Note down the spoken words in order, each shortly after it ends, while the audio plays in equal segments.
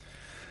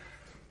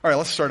All right,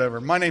 let's start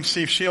over. My name's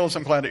Steve Shields.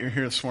 I'm glad that you're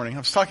here this morning. I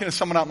was talking to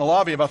someone out in the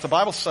lobby about the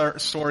Bible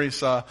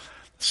Stories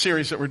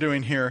series that we're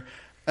doing here,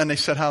 and they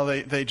said how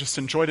they just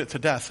enjoyed it to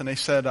death. And they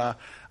said,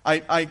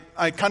 I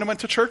kind of went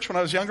to church when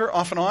I was younger,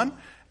 off and on,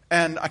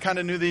 and I kind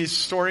of knew these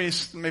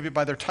stories maybe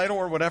by their title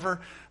or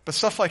whatever, but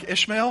stuff like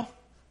Ishmael,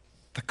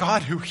 the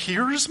God who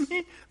hears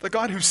me, the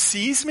God who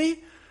sees me,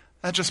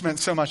 that just meant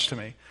so much to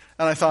me.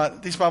 And I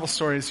thought, these Bible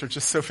stories are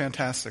just so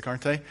fantastic,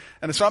 aren't they?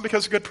 And it's not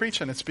because of good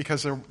preaching, it's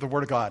because they're the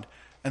Word of God.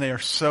 And they are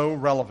so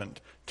relevant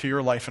to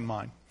your life and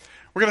mine.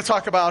 We're going to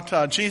talk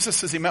about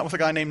Jesus as he met with a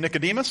guy named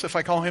Nicodemus. If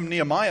I call him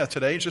Nehemiah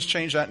today, just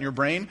change that in your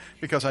brain,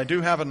 because I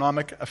do have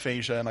anomic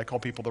aphasia and I call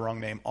people the wrong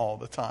name all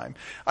the time.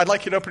 I'd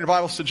like you to open your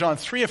Bibles to John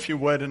 3 if you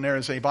would, and there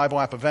is a Bible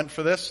app event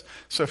for this.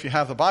 So if you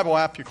have the Bible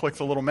app, you click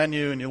the little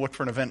menu and you look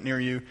for an event near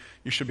you,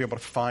 you should be able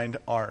to find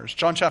ours.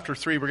 John chapter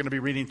 3, we're going to be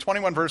reading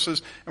 21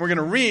 verses, and we're going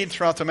to read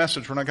throughout the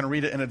message. We're not going to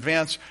read it in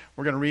advance.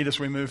 We're going to read as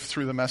we move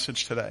through the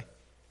message today.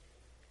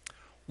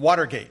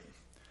 Watergate.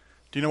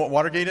 Do you know what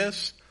Watergate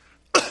is?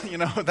 You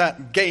know,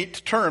 that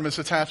gate term is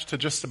attached to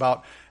just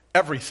about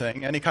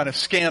everything. Any kind of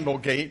scandal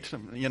gate,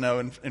 you know,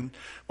 and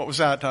what was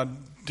that?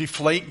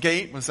 Deflate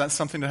gate? Was that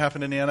something that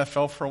happened in the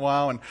NFL for a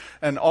while?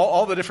 And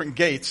all the different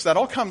gates, that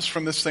all comes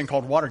from this thing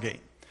called Watergate.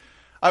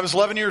 I was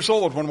 11 years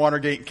old when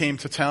Watergate came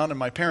to town, and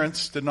my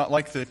parents did not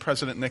like the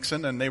President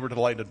Nixon, and they were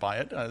delighted by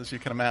it, as you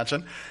can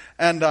imagine.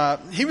 And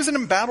he was an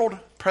embattled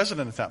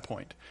president at that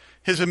point.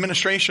 His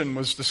administration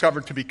was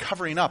discovered to be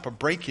covering up a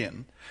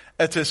break-in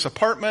at this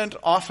apartment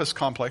office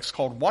complex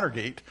called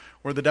Watergate,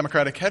 where the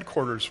Democratic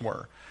headquarters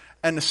were.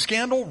 And the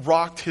scandal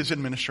rocked his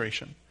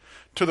administration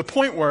to the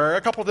point where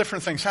a couple of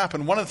different things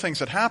happened. One of the things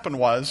that happened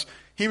was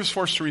he was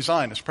forced to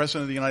resign as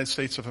President of the United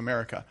States of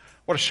America.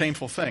 What a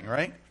shameful thing,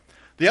 right?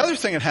 The other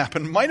thing that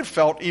happened might have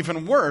felt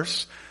even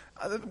worse.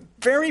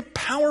 Very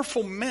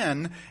powerful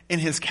men in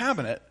his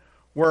cabinet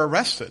were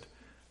arrested.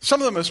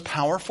 Some of the most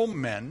powerful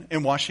men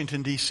in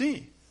Washington,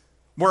 D.C.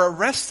 were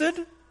arrested,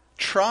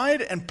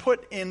 tried, and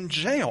put in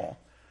jail.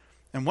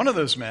 And one of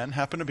those men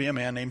happened to be a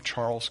man named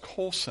Charles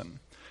Colson.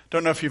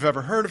 Don't know if you've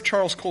ever heard of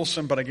Charles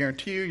Colson, but I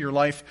guarantee you your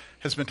life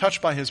has been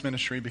touched by his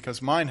ministry,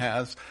 because mine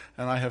has,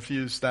 and I have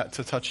used that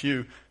to touch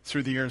you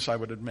through the years, I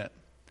would admit.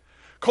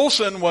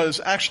 Colson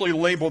was actually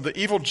labeled the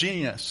evil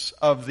genius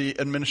of the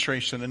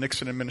administration, the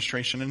Nixon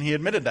administration, and he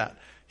admitted that.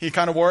 He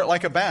kind of wore it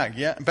like a badge.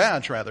 Yeah,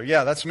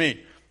 that's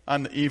me.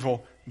 I'm the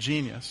evil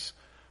genius.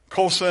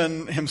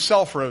 Colson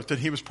himself wrote that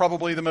he was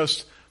probably the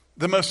most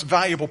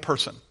valuable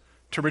person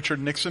to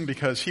Richard Nixon,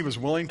 because he was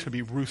willing to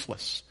be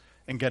ruthless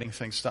in getting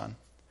things done.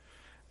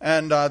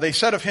 And they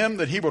said of him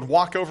that he would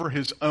walk over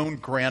his own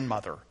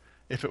grandmother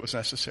if it was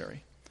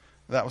necessary.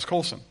 That was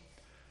Colson.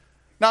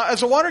 Now,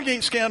 as the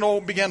Watergate scandal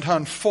began to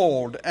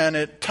unfold and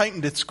it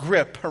tightened its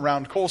grip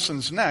around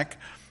Colson's neck,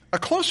 a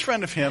close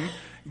friend of him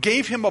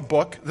gave him a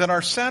book that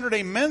our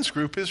Saturday men's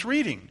group is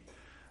reading.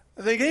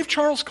 They gave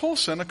Charles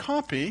Colson a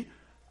copy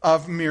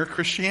of Mere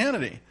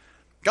Christianity.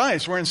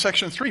 Guys, we're in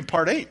section 3,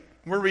 part 8.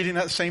 We're reading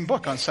that same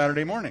book on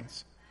Saturday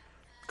mornings.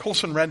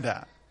 Colson read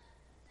that,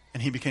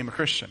 and he became a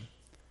Christian.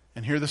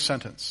 And hear the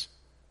sentence: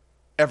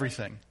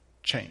 everything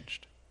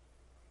changed.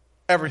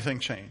 Everything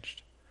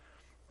changed.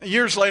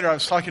 Years later, I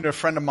was talking to a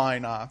friend of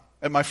mine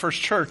at my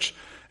first church,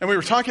 and we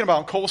were talking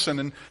about Colson,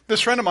 and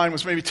this friend of mine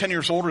was maybe 10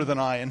 years older than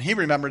I, and he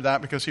remembered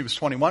that because he was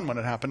 21 when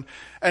it happened.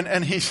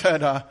 And he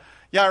said,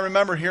 yeah, I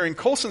remember hearing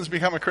Colson's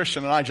become a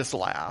Christian, and I just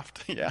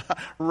laughed. Yeah,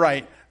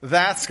 right,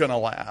 that's going to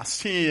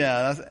last.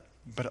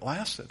 But it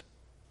lasted.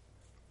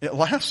 It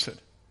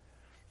lasted.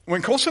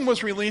 When Colson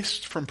was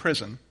released from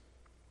prison,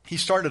 he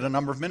started a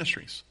number of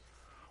ministries.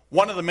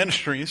 One of the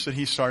ministries that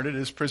he started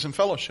is Prison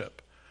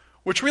Fellowship,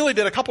 which really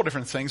did a couple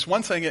different things.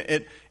 One thing,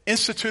 it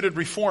instituted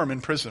reform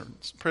in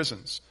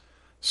prisons.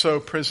 So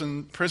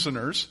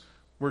prisoners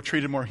were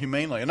treated more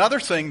humanely. Another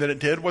thing that it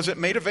did was it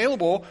made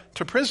available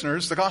to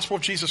prisoners the gospel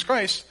of Jesus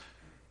Christ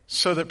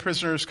so that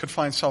prisoners could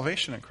find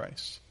salvation in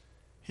Christ.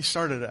 He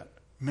started a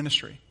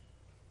ministry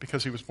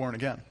because he was born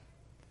again.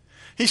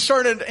 He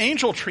started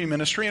Angel Tree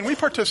Ministry, and we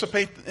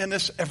participate in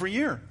this every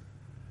year.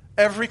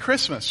 Every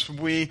Christmas,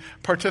 we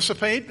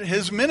participate.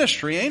 His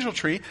ministry, Angel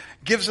Tree,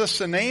 gives us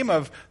the name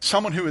of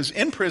someone who is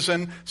in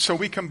prison so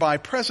we can buy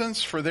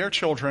presents for their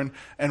children.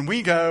 And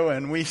we go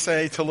and we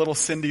say to little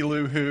Cindy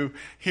Lou Who,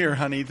 here,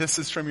 honey, this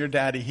is from your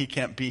daddy. He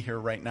can't be here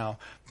right now,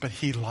 but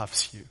he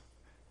loves you.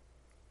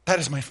 That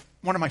is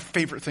one of my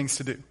favorite things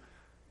to do.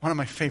 One of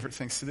my favorite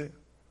things to do.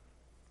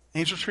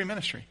 Angel Tree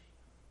Ministry,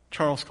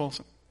 Charles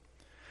Colson.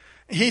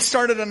 He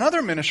started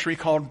another ministry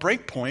called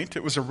Breakpoint.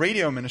 It was a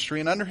radio ministry,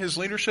 and under his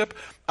leadership,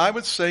 I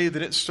would say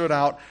that it stood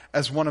out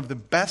as one of the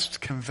best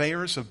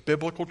conveyors of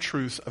biblical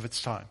truth of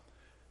its time.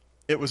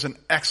 It was an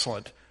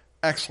excellent,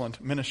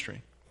 excellent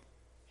ministry.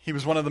 He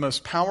was one of the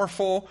most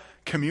powerful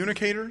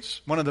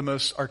communicators, one of the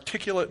most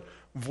articulate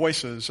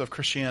voices of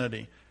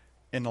Christianity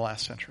in the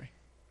last century.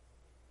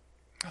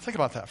 Now think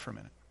about that for a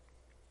minute.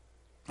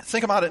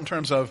 Think about it in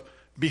terms of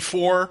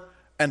before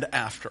and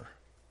after.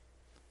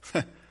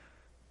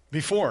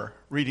 Before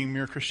reading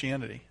Mere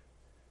Christianity,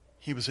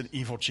 he was an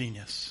evil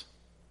genius.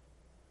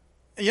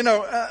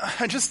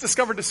 I just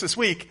discovered this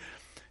week.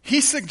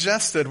 He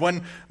suggested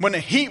when the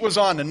heat was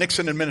on the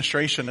Nixon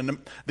administration and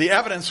the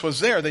evidence was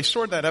there, they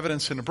stored that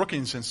evidence in the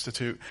Brookings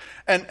Institute.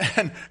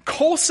 And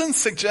Colson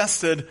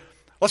suggested,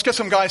 let's get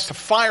some guys to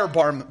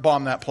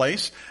firebomb that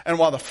place. And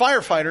while the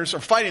firefighters are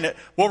fighting it,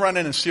 we'll run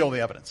in and steal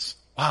the evidence.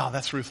 Wow,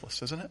 that's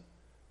ruthless, isn't it?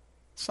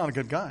 It's not a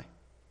good guy.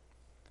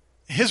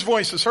 His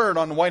voice is heard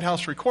on the White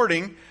House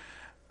recording,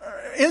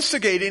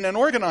 instigating and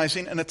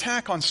organizing an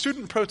attack on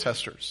student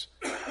protesters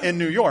in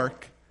New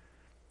York,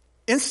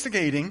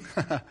 instigating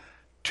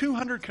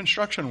 200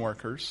 construction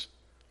workers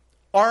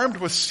armed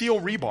with steel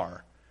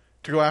rebar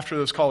to go after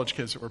those college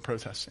kids that were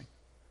protesting.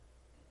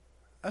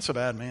 That's a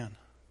bad man.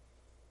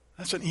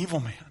 That's an evil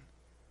man.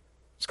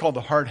 It's called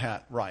the Hard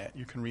Hat Riot.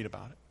 You can read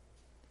about it.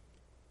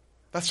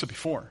 That's the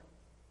before.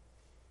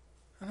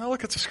 And now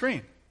look at the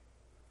screen.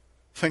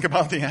 Think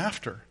about the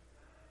after.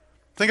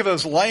 Think of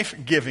those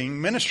life-giving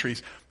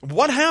ministries.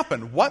 What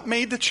happened? What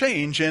made the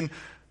change in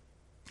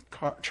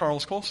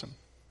Charles Colson?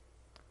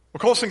 Well,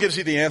 Colson gives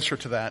you the answer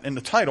to that in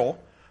the title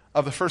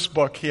of the first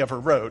book he ever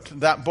wrote.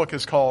 That book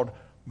is called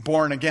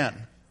Born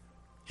Again.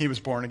 He was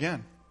born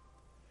again.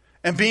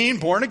 And being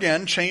born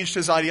again changed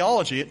his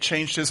ideology. It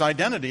changed his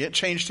identity. It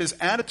changed his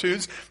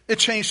attitudes. It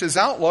changed his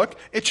outlook.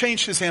 It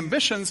changed his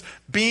ambitions.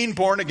 Being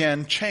born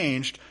again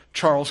changed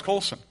Charles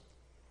Colson.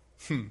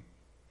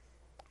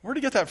 Where did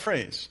he get that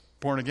phrase,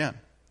 born again?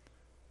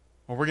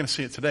 Well, we're going to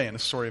see it today in the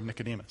story of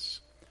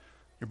Nicodemus.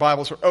 Your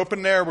Bibles are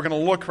open there. We're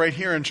going to look right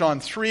here in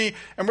John 3.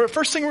 And the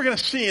first thing we're going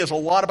to see is a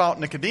lot about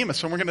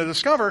Nicodemus. And we're going to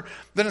discover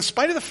that in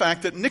spite of the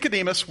fact that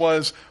Nicodemus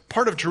was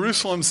part of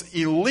Jerusalem's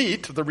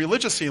elite, the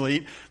religious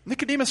elite,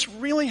 Nicodemus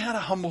really had a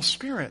humble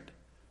spirit,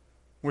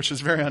 which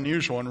is very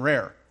unusual and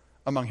rare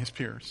among his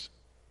peers.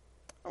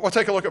 We'll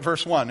take a look at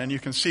verse 1, and you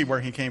can see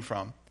where he came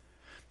from.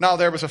 Now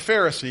there was a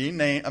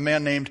Pharisee, a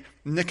man named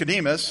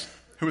Nicodemus,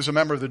 who was a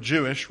member of the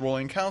Jewish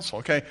ruling council.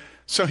 Okay,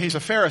 so he's a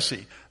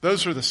Pharisee.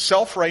 Those are the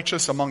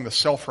self-righteous among the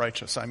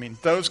self-righteous. I mean,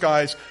 those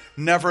guys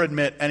never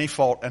admit any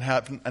fault and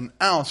have an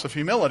ounce of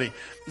humility.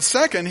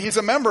 Second, he's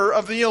a member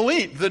of the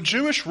elite, the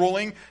Jewish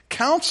ruling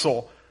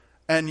council.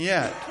 And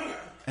yet,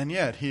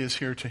 he is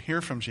here to hear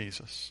from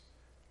Jesus.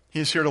 He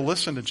is here to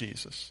listen to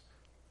Jesus.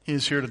 He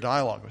is here to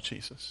dialogue with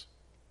Jesus.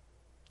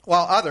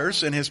 While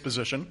others in his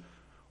position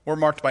were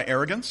marked by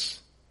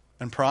arrogance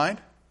and pride,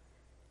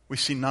 we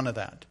see none of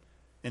that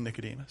in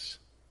Nicodemus.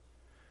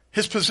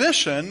 His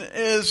position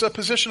is a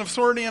position of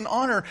authority and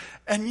honor,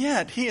 and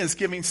yet he is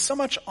giving so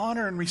much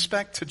honor and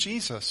respect to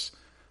Jesus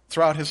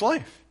throughout his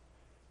life.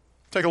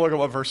 Take a look at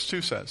what verse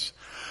 2 says.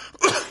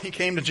 He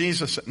came to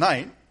Jesus at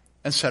night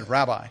and said,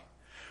 Rabbi,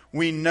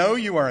 we know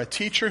you are a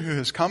teacher who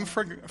has come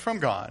from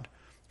God,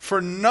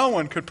 for no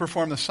one could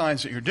perform the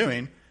signs that you're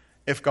doing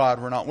if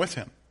God were not with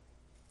him.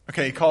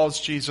 Okay, he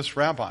calls Jesus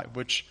Rabbi,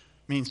 which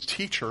means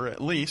teacher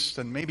at least,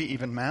 and maybe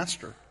even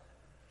master.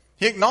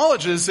 He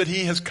acknowledges that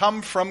he has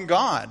come from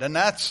God, and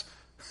that's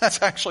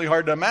actually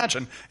hard to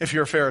imagine if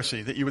you're a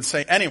Pharisee, that you would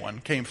say anyone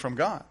came from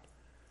God.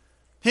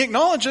 He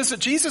acknowledges that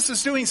Jesus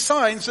is doing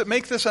signs that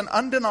make this an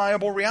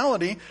undeniable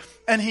reality,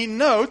 and he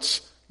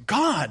notes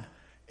God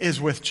is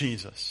with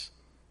Jesus.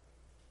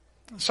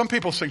 Some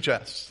people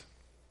suggest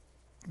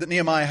that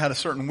Nehemiah had a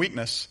certain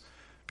weakness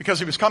because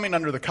he was coming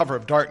under the cover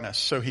of darkness,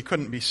 so he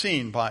couldn't be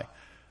seen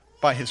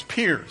by his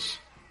peers.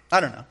 I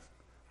don't know.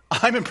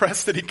 I'm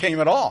impressed that he came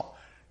at all,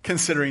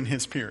 considering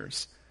his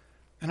peers.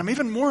 And I'm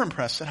even more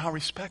impressed at how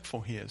respectful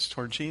he is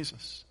toward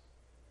Jesus.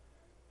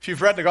 If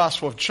you've read the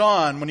Gospel of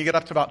John, when you get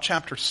up to about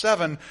chapter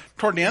 7,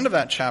 toward the end of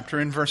that chapter,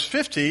 in verse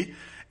 50,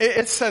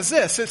 it says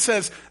this. It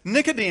says,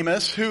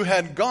 Nicodemus, who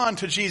had gone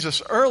to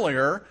Jesus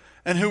earlier,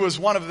 and who was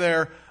one of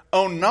their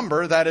own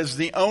number, that is,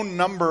 the own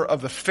number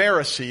of the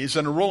Pharisees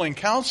and the ruling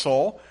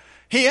council,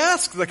 he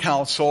asked the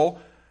council,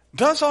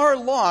 does our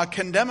law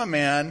condemn a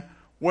man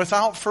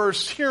without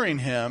first hearing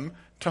him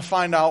to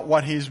find out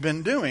what he's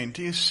been doing?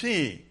 Do you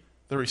see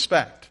the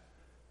respect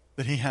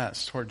that he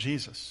has toward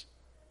Jesus,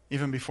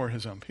 even before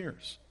his own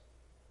peers?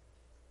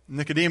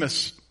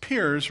 Nicodemus'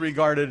 peers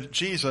regarded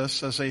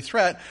Jesus as a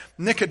threat.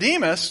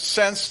 Nicodemus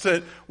sensed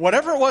that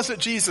whatever it was that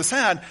Jesus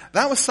had,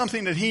 that was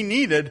something that he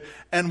needed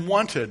and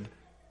wanted,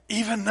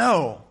 even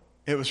though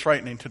it was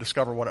frightening to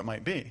discover what it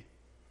might be.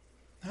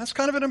 And that's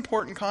kind of an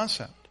important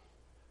concept.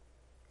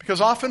 Because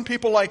often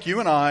people like you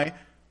and I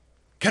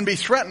can be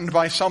threatened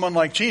by someone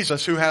like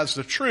Jesus who has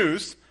the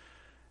truth,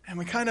 and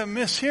we kind of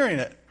miss hearing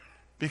it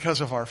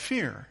because of our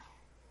fear.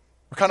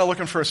 We're kind of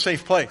looking for a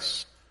safe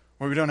place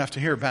where we don't have to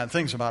hear bad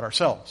things about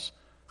ourselves,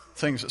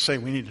 things that say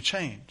we need to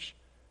change.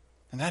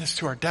 And that is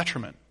to our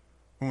detriment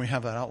when we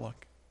have that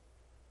outlook.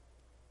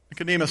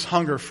 Nicodemus'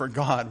 hunger for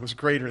God was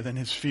greater than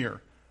his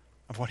fear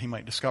of what he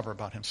might discover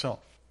about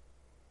himself.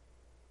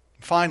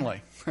 And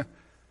finally,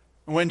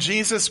 when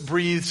Jesus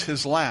breathes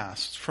his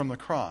last from the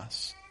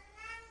cross,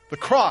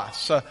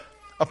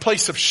 a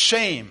place of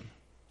shame,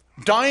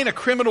 dying a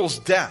criminal's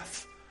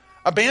death,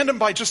 abandoned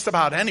by just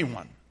about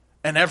anyone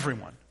and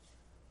everyone.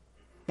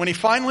 When he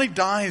finally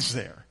dies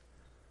there,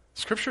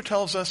 Scripture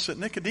tells us that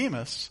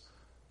Nicodemus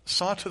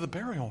saw to the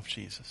burial of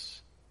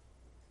Jesus.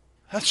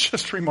 That's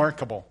just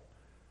remarkable.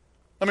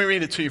 Let me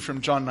read it to you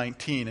from John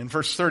 19. In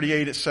verse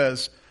 38 it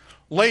says,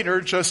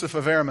 "Later, Joseph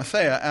of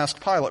Arimathea asked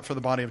Pilate for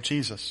the body of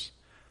Jesus.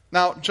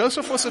 Now,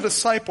 Joseph was a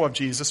disciple of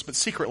Jesus, but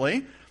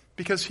secretly,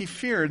 because he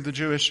feared the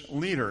Jewish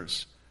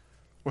leaders.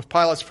 With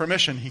Pilate's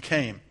permission, he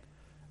came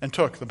and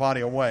took the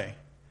body away.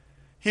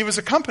 He was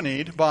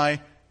accompanied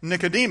by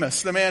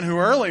Nicodemus, the man who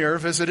earlier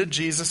visited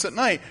Jesus at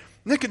night.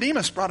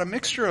 Nicodemus brought a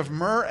mixture of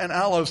myrrh and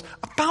aloes,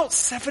 about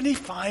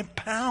 75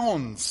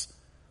 pounds.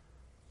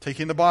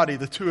 Taking the body,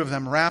 the two of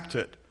them wrapped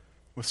it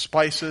with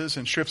spices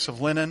and strips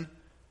of linen.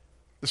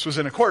 This was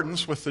in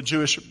accordance with the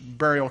Jewish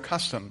burial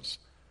customs.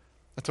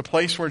 At the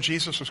place where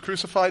Jesus was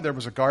crucified, there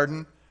was a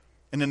garden,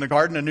 and in the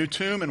garden a new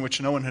tomb in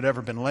which no one had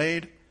ever been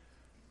laid.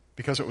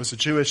 Because it was a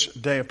Jewish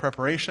day of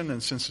preparation,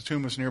 and since the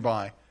tomb was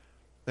nearby,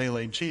 they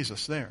laid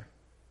Jesus there."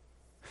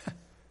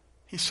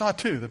 He saw,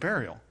 too, the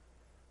burial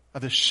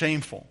of this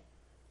shameful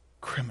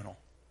criminal,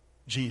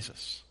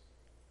 Jesus.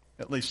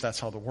 At least that's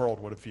how the world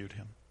would have viewed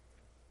him.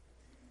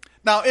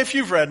 Now, if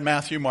you've read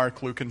Matthew,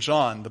 Mark, Luke, and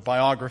John, the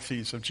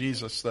biographies of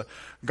Jesus, the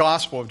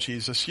gospel of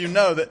Jesus, you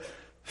know that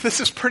this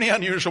is pretty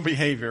unusual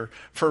behavior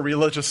for a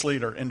religious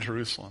leader in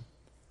Jerusalem.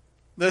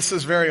 This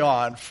is very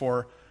odd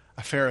for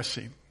a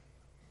Pharisee,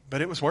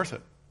 but it was worth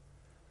it.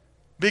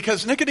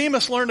 Because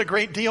Nicodemus learned a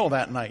great deal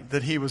that night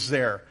that he was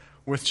there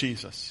with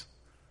Jesus.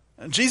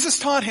 And Jesus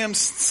taught him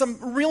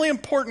some really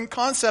important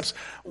concepts.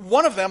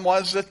 One of them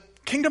was that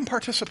kingdom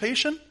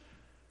participation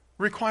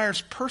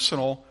requires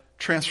personal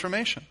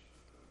transformation.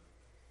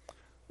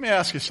 Let me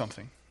ask you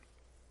something.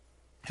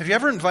 Have you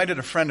ever invited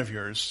a friend of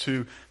yours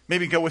to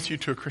maybe go with you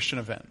to a Christian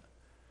event?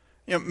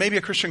 You know, maybe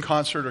a Christian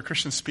concert or a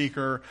Christian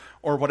speaker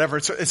or whatever.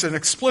 It's an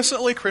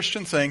explicitly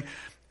Christian thing,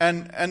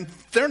 and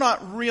they're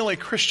not really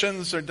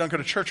Christians or don't go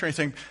to church or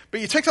anything,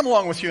 but you take them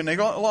along with you and they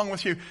go along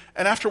with you,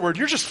 and afterward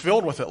you're just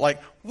filled with it.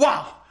 Like,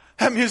 wow,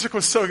 that music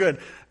was so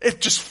good.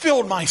 It just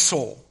filled my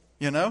soul,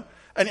 you know?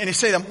 And you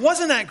say to them,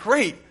 wasn't that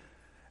great?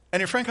 And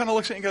your friend kind of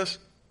looks at you and goes,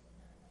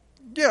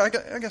 yeah,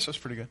 I guess that's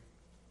pretty good.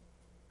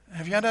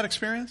 Have you had that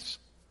experience?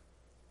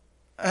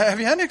 Have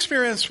you had an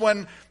experience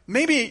when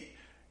maybe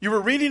you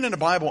were reading in the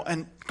Bible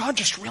and God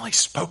just really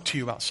spoke to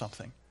you about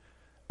something?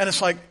 And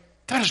it's like,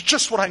 that is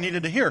just what I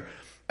needed to hear.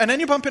 And then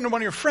you bump into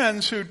one of your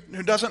friends who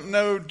doesn't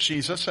know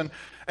Jesus, and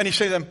you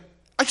say to them,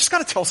 I just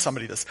got to tell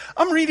somebody this.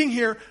 I'm reading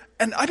here,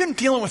 and I've been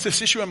dealing with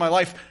this issue in my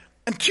life,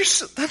 and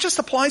that just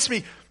applies to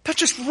me. That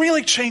just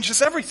really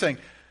changes everything.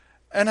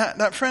 And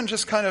that friend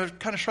just kind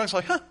of shrugs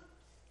like,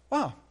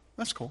 wow,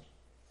 that's cool.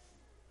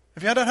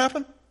 Have you had that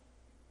happen?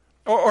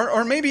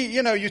 Or maybe,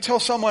 you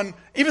tell someone,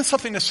 even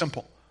something this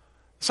simple.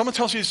 Someone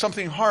tells you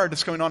something hard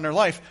that's going on in their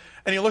life,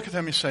 and you look at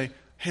them and you say,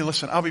 hey,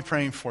 listen, I'll be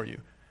praying for you.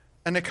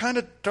 And they kind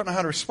of don't know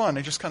how to respond.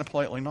 They just kind of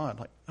politely nod,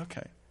 like,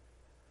 okay.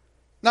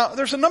 Now,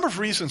 there's a number of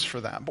reasons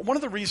for that, but one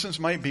of the reasons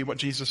might be what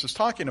Jesus is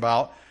talking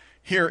about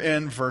here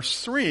in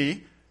verse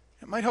 3.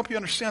 It might help you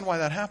understand why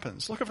that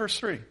happens. Look at verse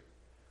 3.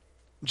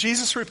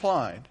 Jesus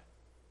replied,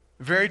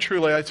 very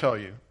truly I tell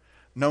you,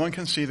 no one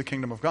can see the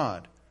kingdom of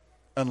God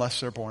unless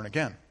they're born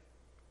again.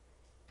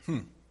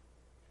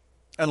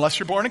 Unless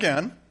you're born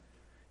again,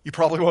 you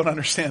probably won't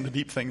understand the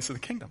deep things of the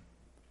kingdom.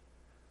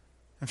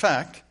 In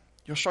fact,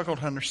 you'll struggle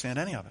to understand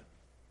any of it.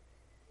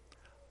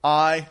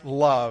 I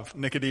love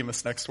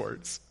Nicodemus' next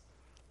words.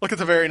 Look at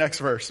the very next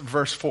verse,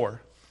 verse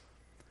 4.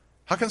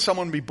 How can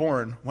someone be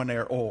born when they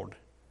are old?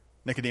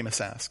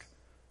 Nicodemus asked.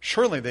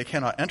 Surely they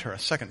cannot enter a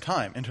second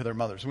time into their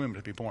mother's womb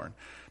to be born.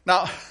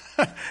 Now,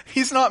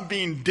 he's not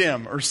being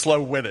dim or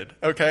slow-witted,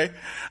 okay?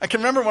 I can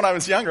remember when I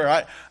was younger,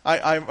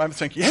 I was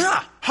thinking,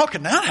 yeah, how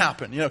can that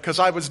happen? Because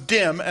I was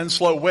dim and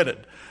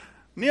slow-witted.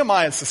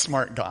 Nehemiah's the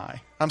smart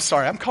guy. I'm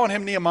sorry, I'm calling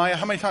him Nehemiah.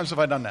 How many times have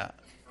I done that?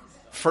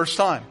 First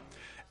time.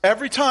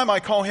 Every time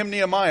I call him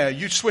Nehemiah,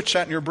 you switch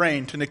that in your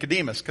brain to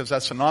Nicodemus, because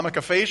that's synonymic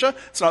aphasia.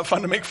 It's not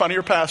fun to make fun of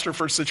your pastor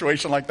for a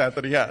situation like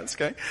that he has,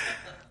 okay?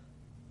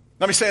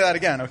 Let me say that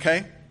again,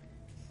 okay?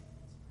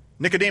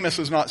 Nicodemus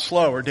is not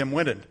slow or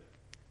dim-witted.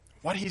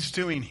 What he's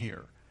doing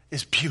here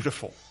is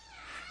beautiful,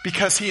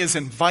 because he is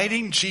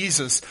inviting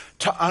Jesus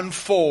to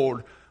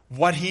unfold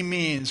what he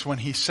means when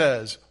he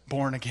says,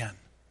 born again.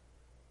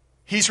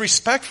 He's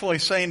respectfully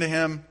saying to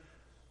him,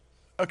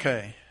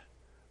 okay,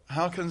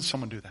 how can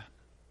someone do that?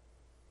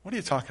 What are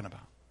you talking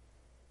about?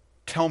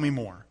 Tell me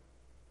more.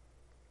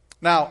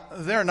 Now,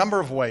 there are a number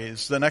of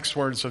ways the next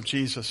words of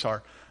Jesus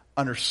are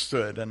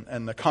understood,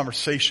 and the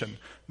conversation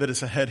that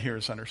is ahead here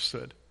is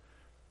understood.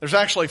 There's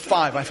actually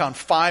 5. I found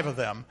 5 of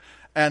them,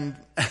 and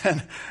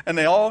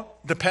they all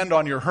depend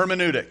on your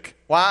hermeneutic.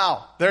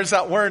 Wow, there's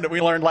that word that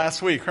we learned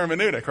last week,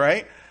 hermeneutic,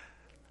 right?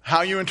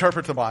 How you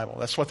interpret the Bible.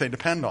 That's what they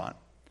depend on.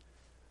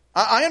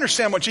 I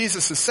understand what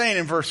Jesus is saying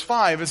in verse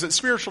 5 is that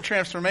spiritual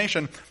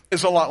transformation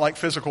is a lot like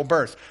physical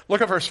birth.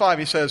 Look at verse 5.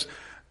 He says,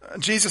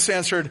 Jesus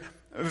answered,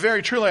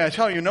 very truly I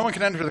tell you, no one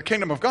can enter the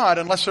kingdom of God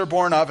unless they're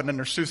born of, and then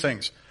there's 2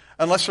 things,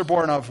 unless they're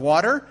born of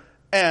water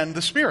and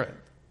the Spirit.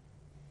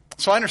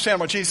 So I understand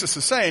what Jesus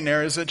is saying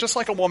there is that just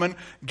like a woman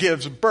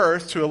gives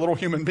birth to a little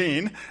human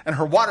being and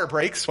her water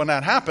breaks when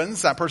that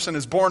happens, that person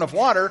is born of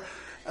water,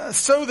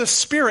 so the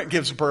Spirit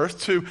gives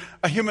birth to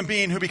a human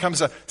being who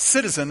becomes a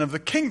citizen of the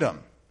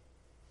kingdom.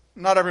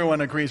 Not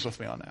everyone agrees with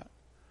me on that.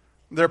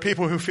 There are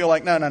people who feel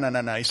like, no,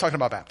 he's talking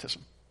about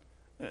baptism.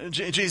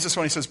 Jesus,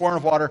 when he says born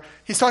of water,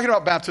 he's talking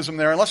about baptism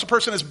there. Unless a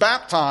person is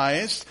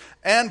baptized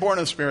and born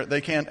of the Spirit, they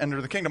can't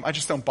enter the kingdom. I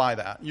just don't buy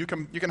that. You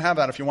can have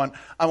that if you want.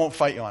 I won't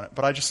fight you on it,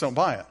 but I just don't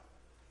buy it.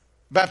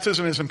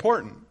 Baptism is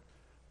important,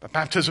 but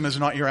baptism is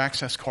not your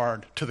access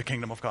card to the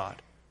kingdom of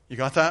God. You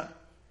got that?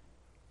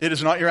 It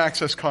is not your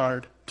access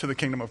card to the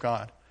kingdom of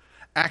God.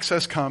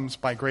 Access comes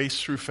by grace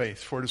through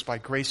faith, for it is by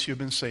grace you have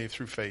been saved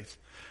through faith.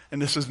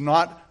 And this is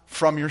not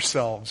from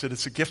yourselves. It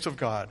is a gift of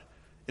God.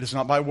 It is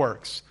not by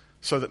works,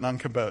 so that none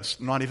can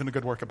boast. Not even a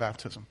good work of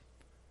baptism.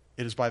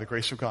 It is by the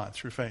grace of God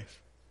through faith.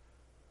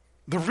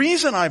 The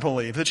reason I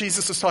believe that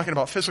Jesus is talking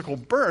about physical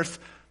birth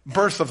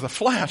of the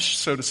flesh,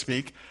 so to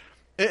speak,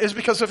 is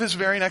because of his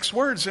very next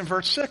words in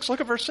verse 6.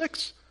 Look at verse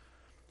 6.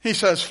 He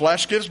says,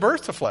 flesh gives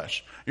birth to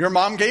flesh. Your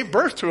mom gave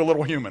birth to a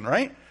little human,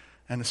 right?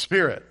 And the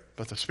Spirit,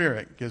 but the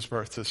Spirit gives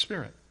birth to the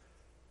Spirit.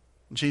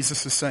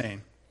 Jesus is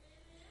saying,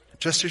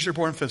 just as you're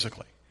born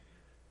physically,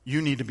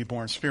 you need to be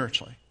born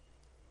spiritually.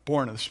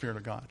 Born of the Spirit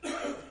of God.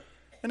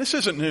 And this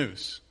isn't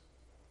news.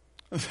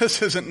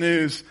 This isn't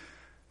news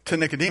to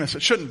Nicodemus.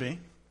 It shouldn't be.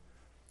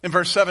 In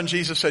verse 7,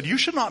 Jesus said, you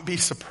should not be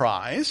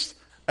surprised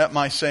at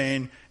my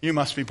saying, you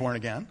must be born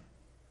again.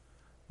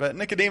 But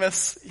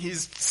Nicodemus,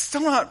 he's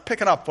still not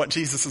picking up what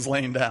Jesus is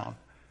laying down.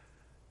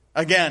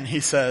 Again, he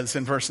says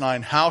in verse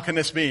 9, how can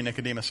this be?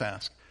 Nicodemus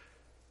asked.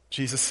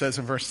 Jesus says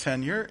in verse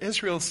 10, you're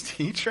Israel's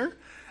teacher?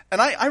 And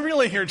I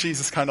really hear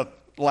Jesus kind of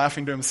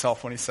laughing to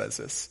himself when he says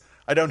this.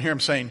 I don't hear him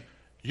saying,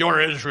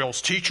 you're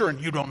Israel's teacher and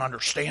you don't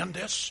understand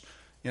this.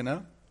 You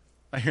know?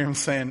 I hear him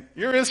saying,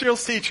 you're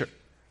Israel's teacher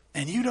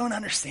and you don't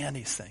understand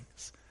these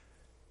things.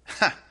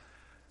 Ha!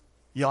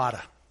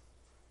 Yada.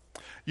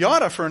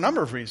 Yada for a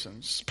number of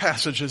reasons.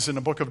 Passages in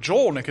the book of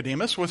Joel,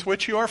 Nicodemus, with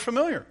which you are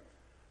familiar.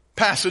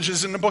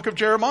 Passages in the book of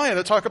Jeremiah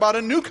that talk about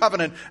a new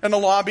covenant and the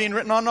law being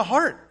written on the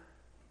heart.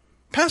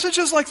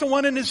 Passages like the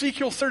one in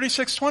Ezekiel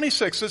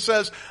 36:26 that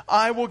says,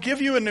 I will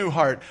give you a new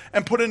heart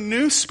and put a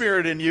new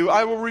spirit in you.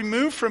 I will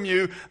remove from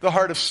you the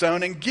heart of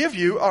stone and give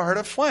you a heart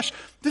of flesh.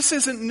 This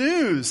isn't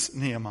news,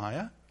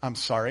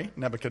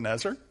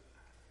 Nebuchadnezzar.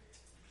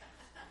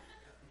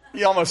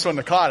 You almost wouldn't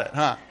have caught it,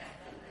 huh?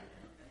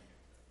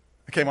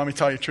 Okay, let me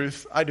tell you the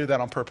truth. I do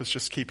that on purpose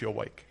just to keep you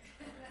awake.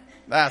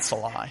 That's a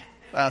lie.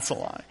 That's a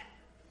lie.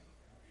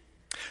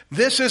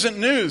 This isn't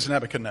news,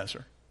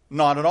 Nebuchadnezzar.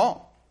 Not at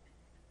all.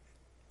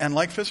 And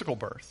like physical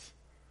birth,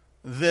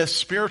 this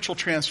spiritual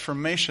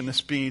transformation, this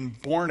being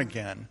born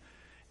again,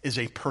 is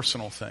a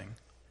personal thing.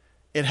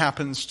 It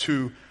happens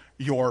to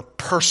your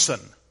person.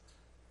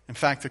 In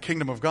fact, the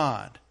kingdom of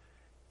God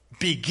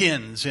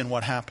begins in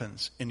what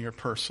happens in your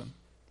person.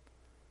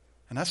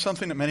 And that's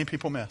something that many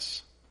people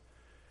miss.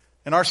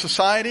 In our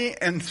society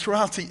and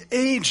throughout the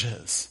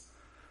ages,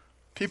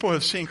 people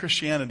have seen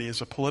Christianity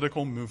as a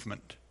political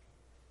movement.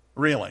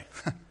 Really.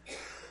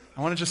 I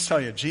want to just tell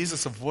you,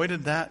 Jesus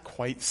avoided that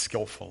quite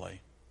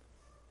skillfully.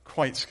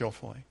 Quite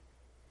skillfully.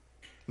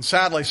 And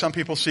sadly, some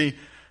people see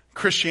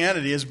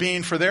Christianity as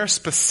being for their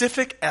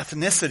specific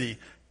ethnicity.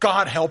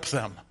 God help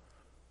them.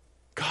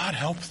 God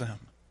help them.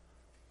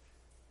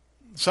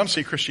 Some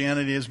see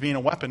Christianity as being a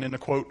weapon in a,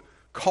 quote,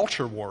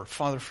 culture war.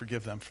 Father,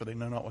 forgive them, for they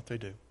know not what they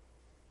do.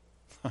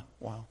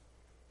 Wow.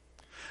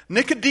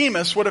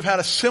 Nicodemus would have had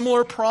a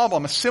similar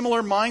problem, a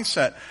similar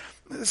mindset.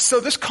 So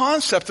this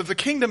concept of the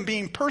kingdom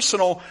being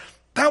personal,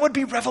 that would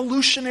be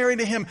revolutionary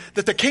to him.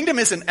 That the kingdom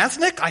isn't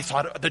ethnic. I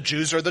thought the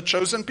Jews are the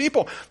chosen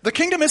people. The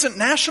kingdom isn't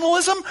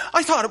nationalism.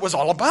 I thought it was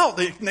all about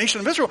the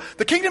nation of Israel.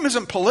 The kingdom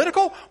isn't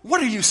political.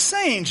 What are you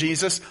saying,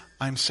 Jesus?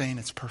 I'm saying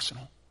it's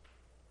personal.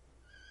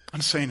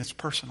 I'm saying it's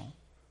personal.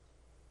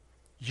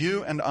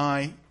 You and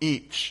I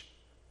each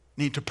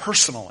need to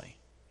personally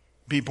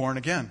be born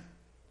again.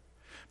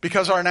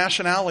 Because our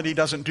nationality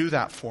doesn't do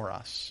that for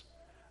us.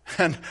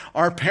 And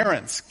our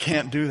parents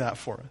can't do that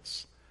for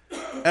us.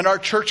 And our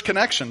church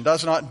connection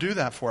does not do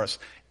that for us.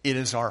 It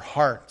is our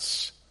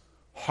hearts.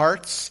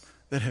 Hearts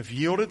that have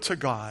yielded to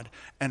God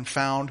and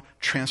found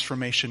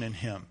transformation in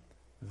Him.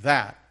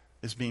 That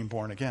is being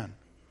born again.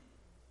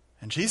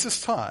 And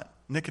Jesus taught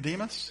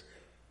Nicodemus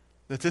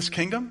that this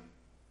kingdom,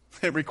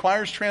 it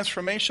requires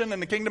transformation, and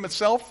the kingdom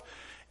itself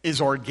is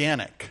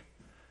organic.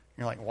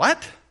 You're like,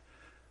 what?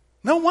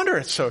 No wonder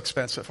it's so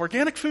expensive.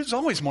 Organic food's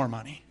always more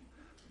money.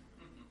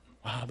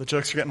 Wow, the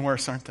jokes are getting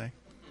worse, aren't they?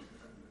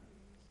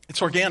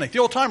 It's organic. The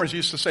old timers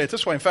used to say it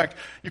this way. In fact,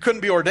 you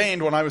couldn't be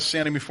ordained when I was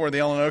standing before the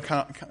L&O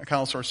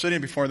Council or sitting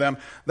before them.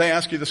 They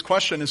ask you this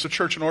question, is the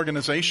church an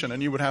organization?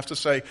 And you would have to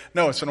say,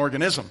 no, it's an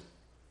organism.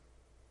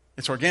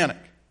 It's organic.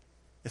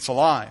 It's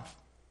alive.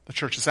 The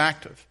church is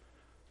active.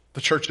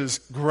 The church is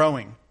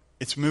growing.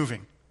 It's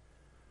moving.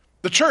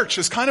 The church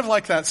is kind of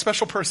like that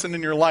special person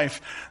in your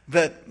life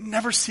that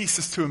never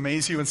ceases to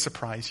amaze you and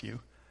surprise you.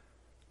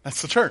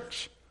 That's the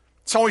church.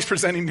 It's always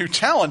presenting new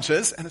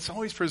challenges, and it's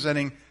always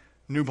presenting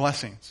new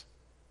blessings.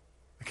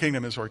 The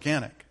kingdom is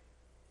organic.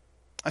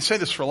 I say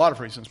this for a lot of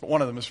reasons, but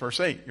one of them is verse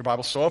 8. Your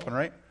Bible's still open,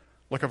 right?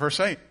 Look at verse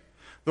 8.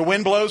 The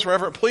wind blows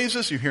wherever it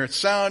pleases. You hear its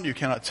sound. You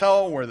cannot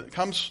tell where it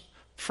comes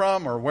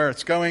from or where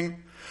it's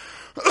going.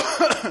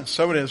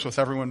 So it is with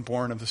everyone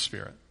born of the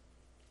Spirit.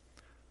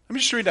 Let me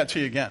just read that to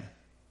you again.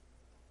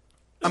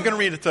 I'm going to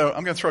read it, though.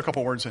 I'm going to throw a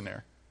couple words in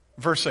there.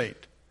 Verse 8.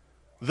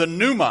 The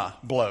pneuma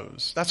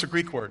blows. That's a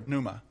Greek word,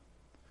 pneuma.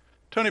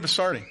 Tony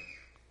Basardi,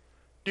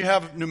 do you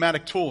have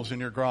pneumatic tools in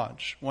your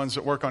garage? Ones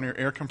that work on your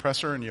air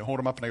compressor and you hold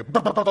them up and they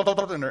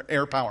go, and they're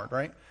air powered,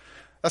 right?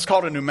 That's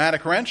called a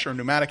pneumatic wrench or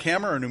pneumatic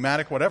hammer or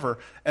pneumatic whatever.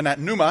 And that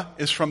pneuma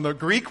is from the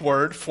Greek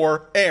word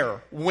for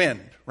air,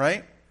 wind,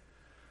 right?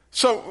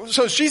 So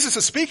as Jesus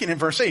is speaking in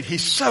verse 8,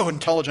 he's so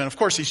intelligent. Of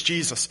course, he's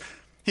Jesus.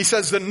 He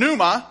says the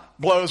pneuma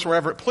blows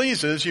wherever it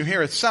pleases. You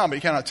hear its sound, but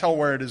you cannot tell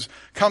where it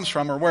comes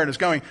from or where it is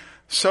going.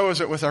 So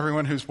is it with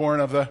everyone who's born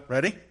of the,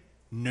 ready?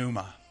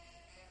 Pneuma.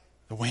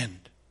 The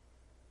wind.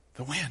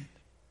 The wind.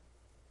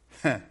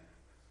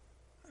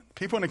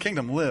 People in the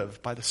kingdom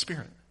live by the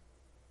Spirit.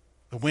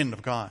 The wind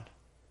of God.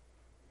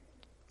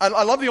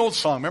 I love the old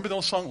song. Remember the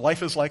old song,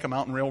 Life is Like a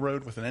Mountain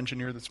Railroad with an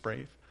Engineer That's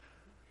Brave?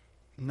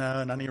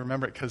 No, none of you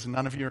remember it because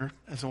none of you are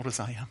as old as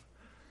I am.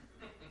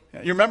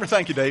 Yeah, you remember?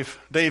 Thank you, Dave.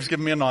 Dave's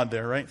giving me a nod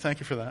there, right? Thank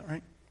you for that,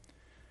 right?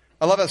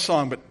 I love that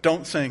song, but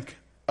don't think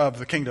of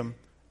the kingdom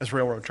as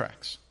railroad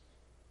tracks.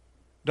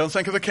 Don't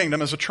think of the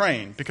kingdom as a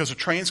train, because a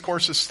train's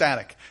course is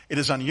static. It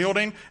is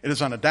unyielding. It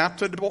is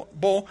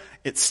unadaptable.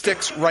 It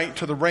sticks right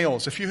to the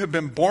rails. If you have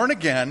been born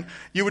again,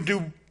 you would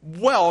do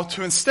well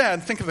to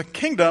instead think of the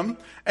kingdom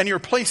and your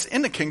place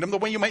in the kingdom the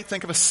way you might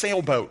think of a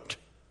sailboat.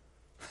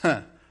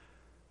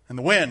 And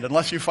the wind,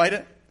 unless you fight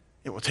it,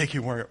 it will take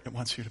you where it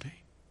wants you to be.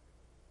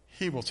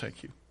 He will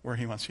take you where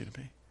he wants you to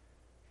be.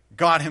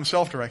 God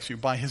himself directs you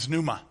by his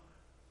pneuma,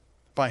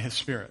 by his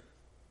Spirit.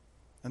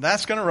 And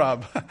that's going to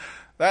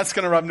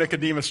rub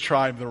Nicodemus'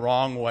 tribe the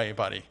wrong way,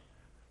 buddy.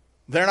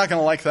 They're not going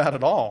to like that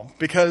at all,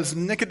 because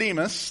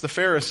Nicodemus, the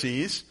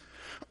Pharisees,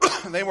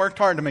 they worked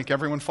hard to make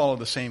everyone follow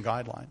the same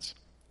guidelines.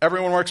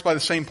 Everyone works by the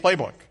same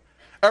playbook.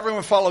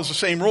 Everyone follows the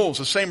same rules,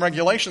 the same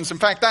regulations. In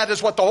fact, that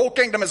is what the whole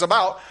kingdom is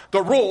about,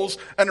 the rules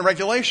and the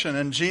regulation.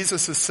 And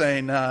Jesus is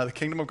saying, the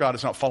kingdom of God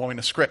is not following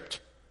a script.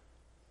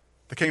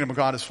 The kingdom of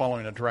God is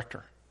following a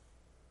director.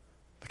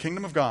 The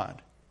kingdom of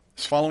God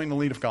is following the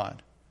lead of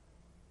God,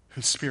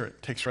 whose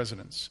Spirit takes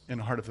residence in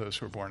the heart of those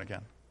who are born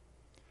again.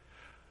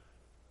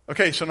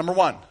 Okay, so number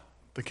 1,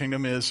 the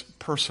kingdom is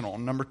personal.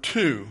 Number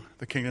 2,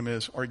 the kingdom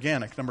is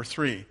organic. Number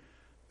 3,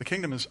 the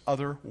kingdom is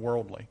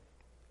otherworldly.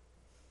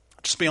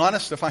 Just be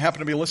honest, if I happen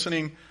to be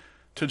listening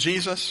to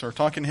Jesus or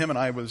talking to him and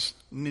I was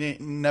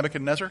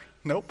Nebuchadnezzar,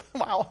 nope.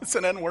 Wow, it's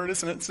an N-word,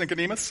 isn't it? It's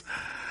Nicodemus.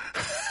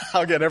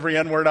 I'll get every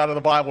N-word out of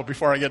the Bible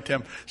before I get to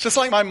him. It's just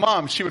like my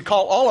mom. She would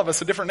call all of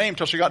us a different name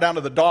till she got down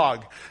to the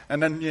dog.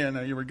 And then,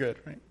 you were good,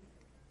 right?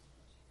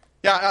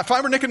 Yeah, if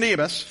I were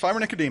Nicodemus,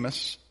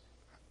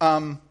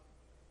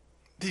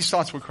 these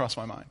thoughts would cross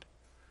my mind.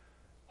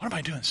 What am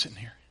I doing sitting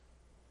here?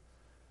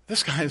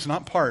 This guy is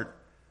not part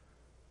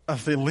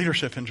of the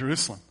leadership in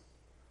Jerusalem.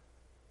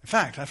 In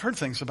fact, I've heard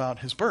things about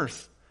his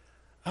birth.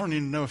 I don't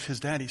even know if his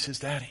daddy's his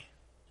daddy.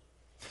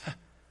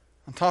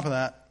 On top of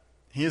that,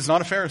 he is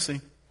not a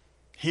Pharisee.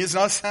 He is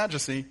not a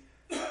Sadducee.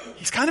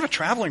 He's kind of a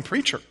traveling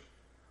preacher.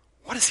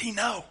 What does he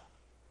know?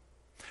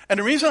 And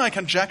the reason I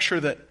conjecture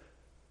that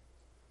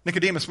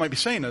Nicodemus might be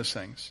saying those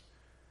things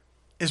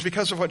is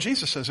because of what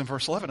Jesus says in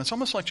verse 11. It's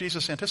almost like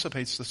Jesus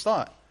anticipates this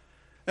thought.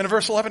 And in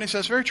verse 11 he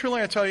says, very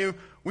truly I tell you,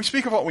 we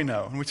speak of what we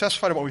know, and we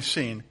testify to what we've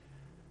seen,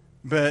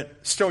 but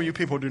still you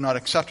people do not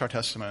accept our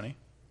testimony.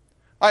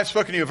 I have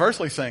spoken to you of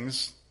earthly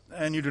things,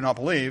 and you do not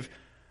believe.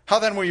 How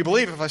then will you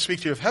believe if I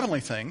speak to you of heavenly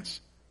things?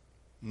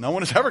 No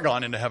one has ever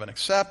gone into heaven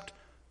except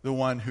the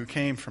one who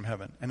came from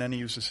heaven. And then he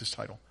uses his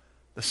title,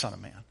 the Son of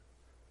Man,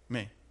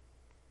 me.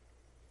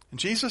 And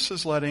Jesus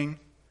is letting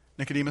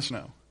Nicodemus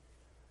know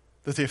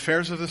that the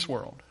affairs of this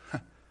world,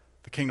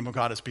 the kingdom of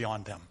God is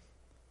beyond them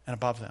and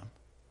above them.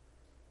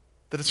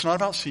 That it's not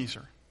about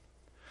Caesar.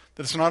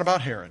 That it's not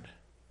about Herod.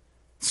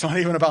 It's not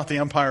even about the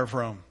empire of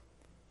Rome.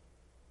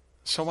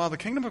 So while the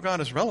kingdom of God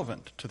is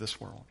relevant to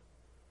this world,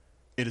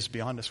 it is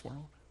beyond this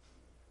world.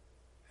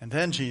 And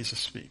then Jesus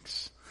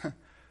speaks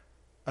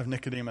of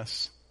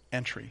Nicodemus'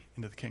 entry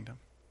into the kingdom.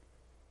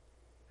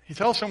 He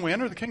tells him we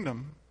enter the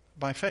kingdom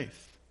by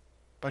faith,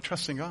 by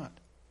trusting God.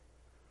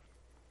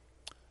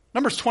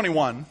 Numbers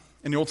 21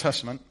 in the Old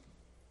Testament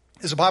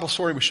is a Bible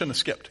story we shouldn't have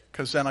skipped,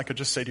 because then I could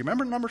just say, do you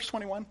remember Numbers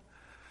 21?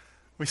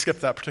 We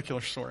skipped that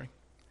particular story.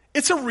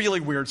 It's a really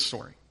weird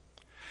story.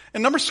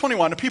 In Numbers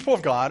 21, the people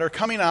of God are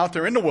coming out,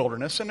 they're in the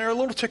wilderness, and they're a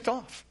little ticked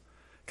off.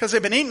 Because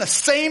they've been eating the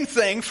same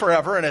thing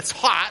forever, and it's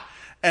hot,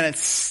 and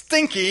it's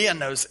stinky, and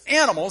those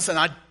animals,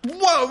 and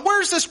whoa,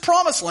 where's this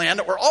promised land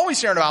that we're always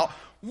hearing about?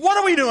 What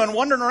are we doing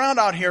wandering around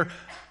out here?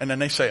 And then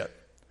they say it.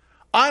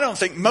 I don't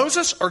think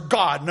Moses or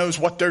God knows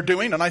what they're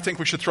doing, and I think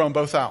we should throw them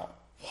both out.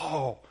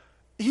 Whoa.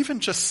 Even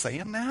just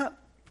saying that,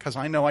 because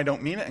I know I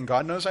don't mean it, and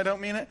God knows I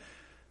don't mean it,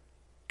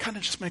 kind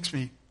of just makes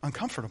me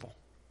uncomfortable.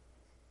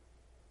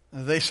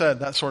 They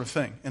said that sort of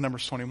thing in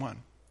Numbers 21.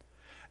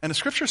 And the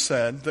scripture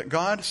said that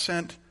God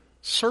sent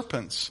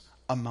serpents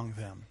among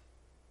them.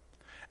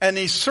 And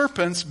these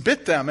serpents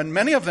bit them, and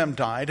many of them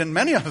died, and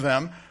many of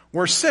them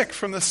were sick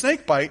from the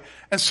snake bite.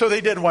 And so they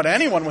did what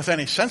anyone with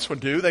any sense would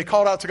do. They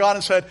called out to God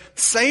and said,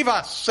 "Save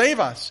us, save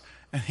us."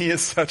 And he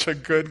is such a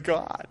good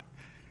God.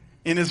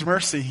 In his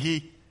mercy,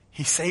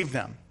 he saved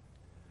them.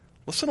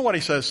 Listen to what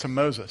he says to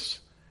Moses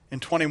in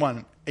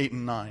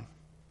 21:8-9.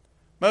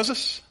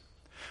 "Moses,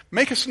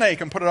 make a snake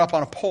and put it up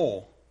on a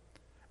pole.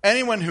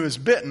 Anyone who is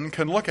bitten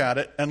can look at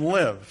it and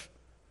live."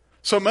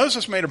 So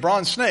Moses made a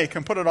bronze snake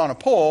and put it on a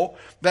pole.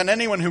 Then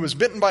anyone who was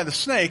bitten by the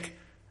snake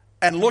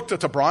and looked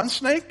at the bronze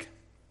snake,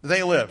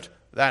 they lived.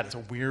 That is a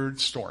weird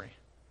story,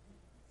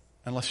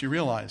 unless you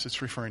realize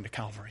it's referring to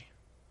Calvary.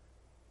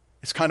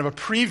 It's kind of a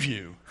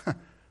preview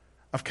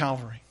of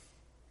Calvary.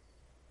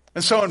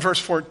 And so in verse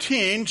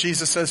 14,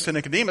 Jesus says to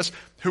Nicodemus,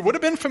 who would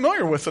have been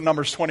familiar with the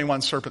Numbers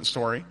 21 serpent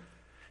story,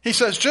 he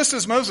says, "Just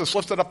as Moses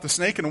lifted up the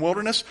snake in the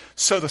wilderness,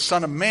 so the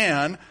Son of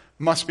Man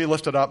must be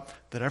lifted up,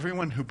 that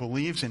everyone who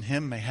believes in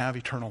him may have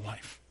eternal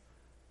life."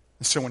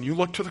 And so when you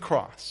look to the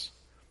cross,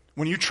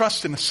 when you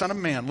trust in the Son of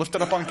Man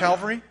lifted up on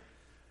Calvary,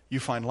 you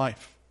find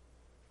life.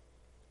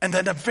 And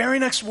then the very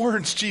next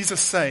words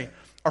Jesus say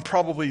are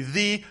probably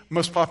the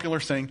most popular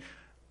thing,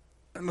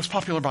 the most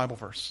popular Bible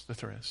verse that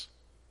there is.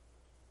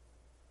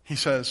 He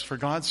says, "For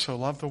God so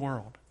loved the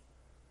world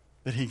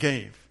that he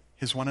gave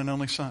his one and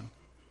only Son,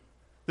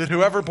 that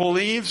whoever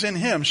believes in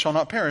him shall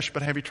not perish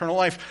but have eternal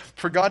life.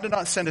 For God did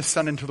not send his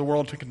Son into the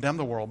world to condemn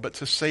the world, but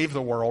to save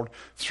the world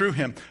through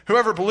him.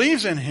 Whoever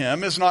believes in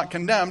him is not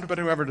condemned, but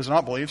whoever does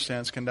not believe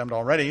stands condemned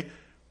already,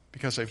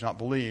 because they've not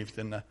believed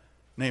in the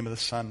name of the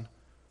Son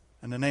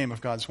and the name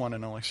of God's one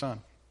and only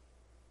Son."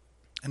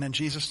 And then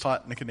Jesus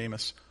taught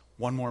Nicodemus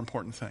one more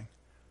important thing.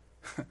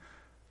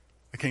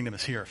 The kingdom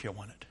is here if you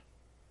want it.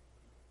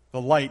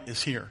 The light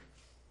is here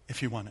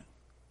if you want it.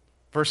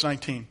 Verse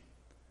 19.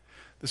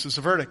 This is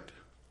the verdict.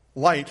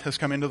 Light has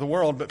come into the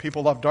world, but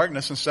people love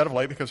darkness instead of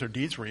light because their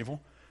deeds were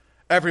evil.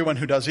 Everyone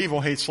who does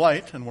evil hates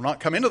light and will not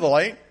come into the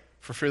light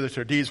for fear that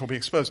their deeds will be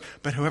exposed.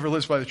 But whoever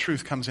lives by the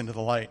truth comes into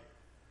the light,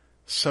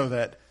 so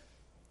that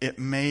it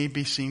may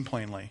be seen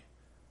plainly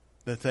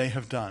that what they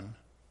have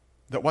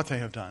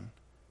done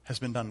has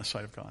been done in the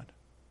sight of God.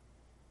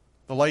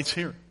 The light's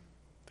here.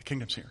 The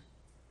kingdom's here,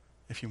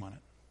 if you want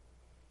it.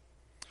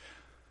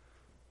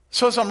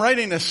 So as I'm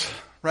writing this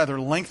rather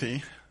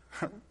lengthy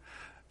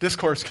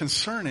discourse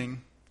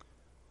concerning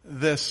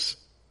this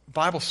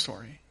Bible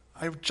story,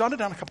 I jotted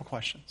down a couple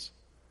questions.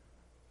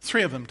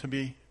 3 of them, to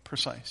be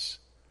precise.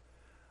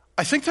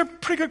 I think they're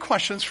pretty good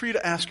questions for you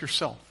to ask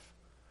yourself.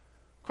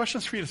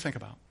 Questions for you to think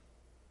about.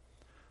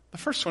 The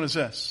first one is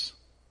this: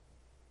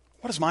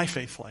 what is my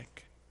faith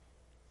like?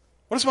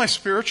 What does my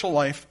spiritual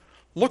life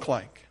look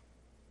like?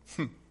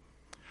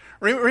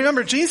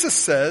 Remember, Jesus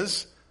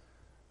says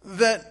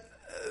that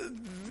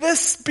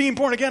this being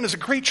born again is a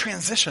great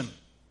transition.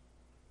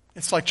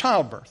 It's like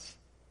childbirth.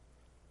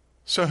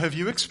 So have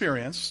you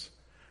experienced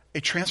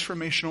a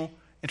transformational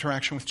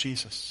interaction with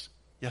Jesus?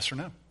 Yes or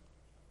no?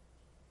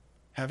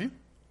 Have you?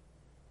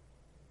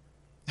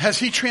 Has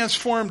he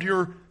transformed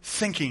your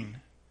thinking?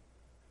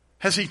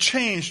 Has he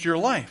changed your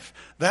life?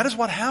 That is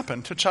what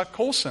happened to Chuck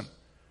Colson.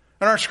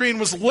 And our screen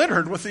was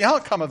littered with the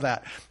outcome of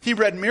that. He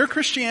read Mere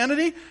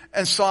Christianity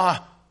and saw,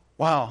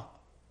 wow,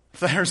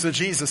 there's the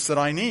Jesus that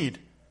I need.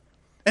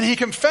 And he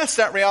confessed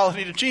that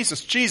reality to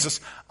Jesus. Jesus,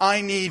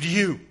 I need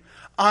you.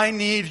 I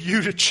need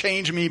you to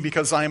change me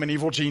because I am an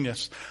evil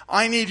genius.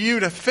 I need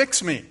you to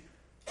fix me.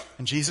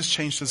 And Jesus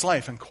changed his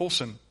life, and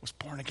Colson was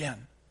born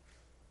again.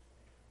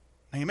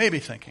 Now you may be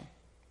thinking,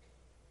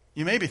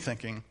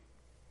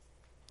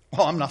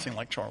 well, I'm nothing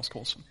like Charles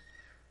Colson.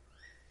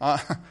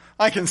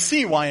 I can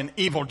see why an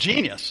evil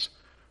genius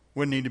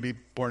would need to be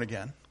born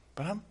again,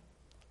 but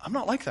I'm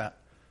not like that.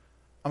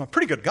 I'm a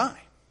pretty good guy.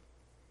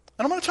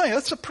 And I'm going to tell you,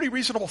 that's a pretty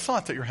reasonable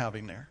thought that you're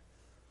having there.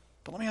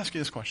 But let me ask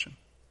you this question.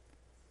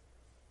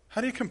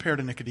 How do you compare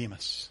to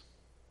Nicodemus?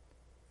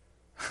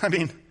 I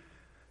mean,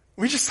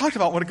 we just talked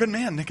about what a good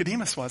man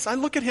Nicodemus was. I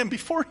look at him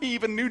before he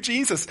even knew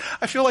Jesus.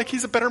 I feel like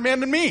he's a better man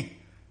than me.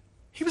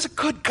 He was a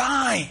good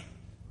guy.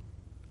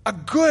 A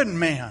good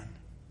man.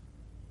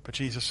 But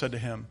Jesus said to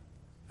him,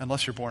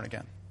 unless you're born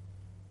again,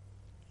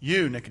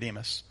 you,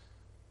 Nicodemus,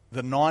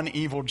 the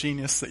non-evil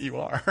genius that you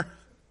are,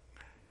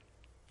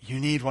 you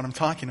need what I'm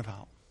talking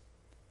about.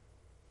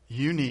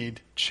 You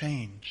need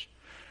change.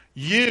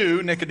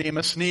 You,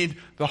 Nicodemus, need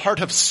the heart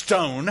of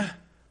stone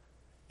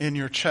in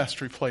your chest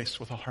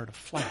replaced with a heart of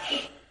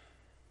flesh.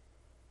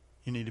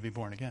 You need to be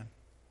born again.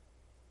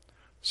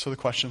 So the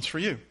question's for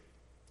you.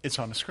 It's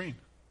on the screen.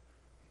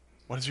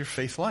 What is your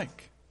faith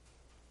like?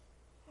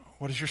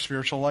 What does your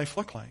spiritual life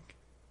look like?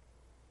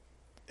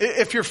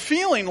 If you're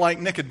feeling like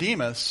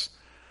Nicodemus,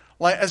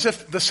 like as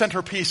if the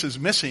centerpiece is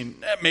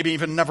missing, maybe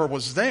even never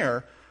was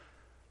there,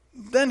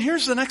 then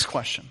here's the next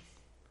question.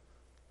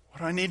 What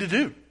do I need to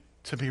do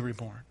to be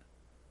reborn?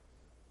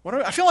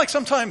 I feel like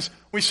sometimes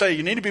we say,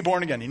 you need to be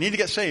born again. You need to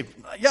get saved.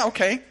 Yeah,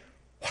 okay.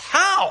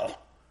 How?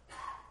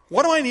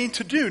 What do I need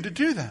to do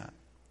that?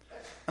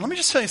 And let me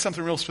just tell you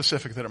something real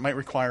specific that it might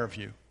require of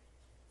you.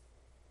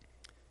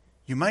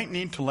 You might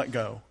need to let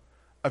go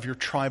of your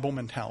tribal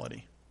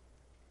mentality.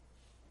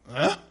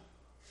 Huh?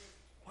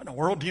 What in the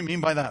world do you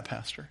mean by that,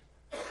 Pastor?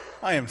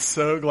 I am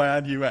so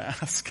glad you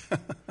asked.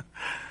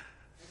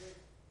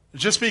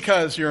 Just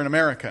because you're an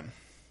American,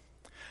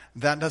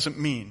 that doesn't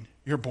mean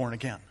you're born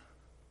again.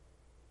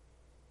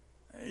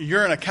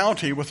 You're in a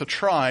county with a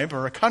tribe,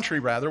 or a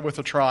country rather, with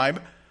a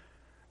tribe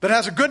that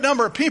has a good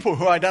number of people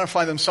who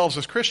identify themselves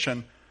as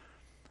Christian,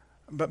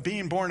 but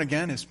being born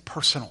again is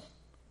personal.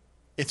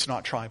 It's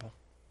not tribal.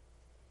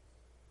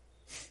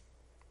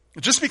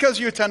 Just because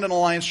you attend an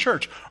Alliance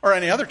church, or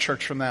any other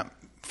church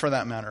for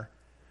that matter,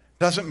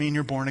 doesn't mean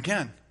you're born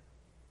again.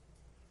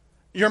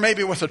 You're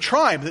maybe with a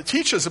tribe that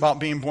teaches about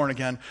being born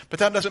again, but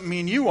that doesn't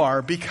mean you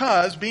are,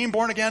 because being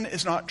born again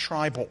is not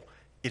tribal.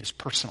 It is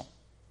personal.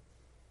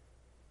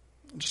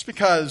 Just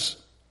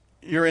because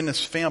you're in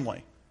this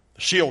family,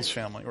 the Shields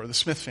family, or the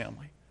Smith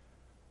family,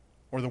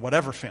 or the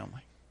whatever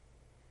family,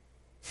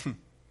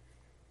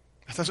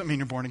 that doesn't mean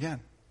you're born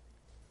again.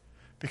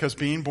 Because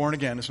being born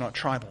again is not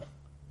tribal.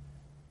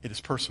 It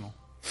is personal.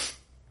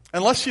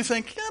 Unless you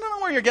think, I don't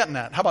know where you're getting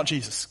at. How about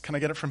Jesus? Can I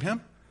get it from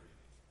him?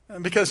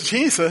 Because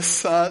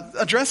Jesus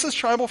addresses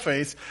tribal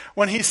faith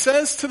when he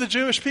says to the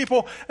Jewish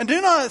people, and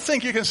do not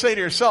think you can say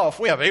to yourself,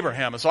 we have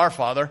Abraham as our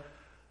father.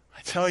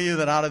 I tell you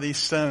that out of these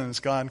stones,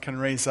 God can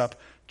raise up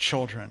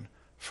children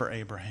for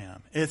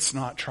Abraham. It's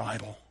not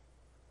tribal.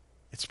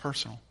 It's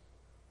personal.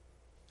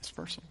 It's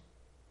personal.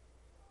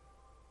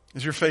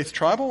 Is your faith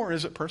tribal or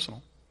is it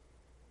personal?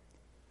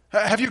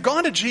 Have you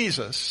gone to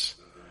Jesus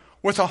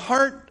with a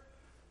heart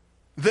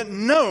that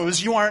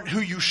knows you aren't who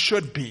you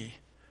should be,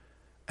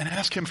 and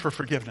ask him for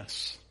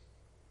forgiveness?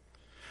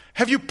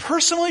 Have you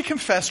personally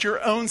confessed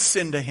your own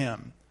sin to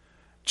him?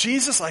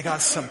 Jesus, I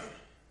got some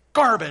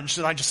garbage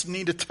that I just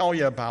need to tell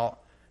you about.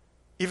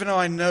 Even though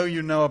I know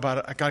you know about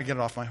it, I got to get it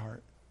off my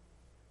heart.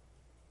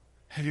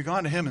 Have you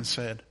gone to him and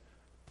said,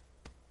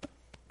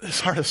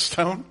 this heart of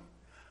stone,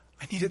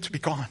 I need it to be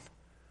gone.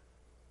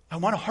 I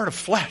want a heart of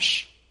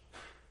flesh.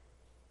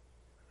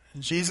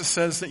 And Jesus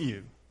says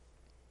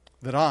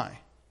that I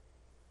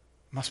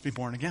must be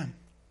born again.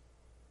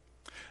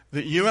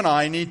 That you and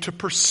I need to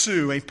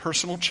pursue a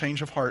personal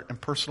change of heart and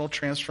personal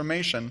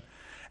transformation.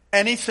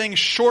 Anything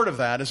short of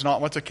that is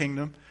not what the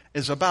kingdom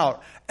is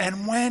about.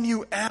 And when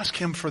you ask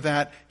him for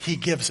that, he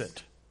gives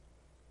it.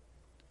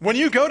 When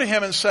you go to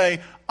him and say,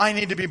 I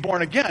need to be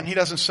born again, he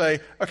doesn't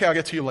say, okay, I'll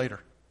get to you later.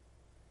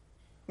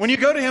 When you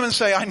go to him and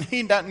say, I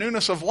need that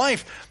newness of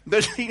life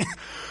that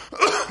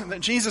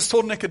Jesus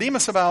told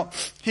Nicodemus about,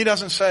 he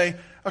doesn't say,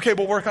 okay,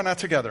 we'll work on that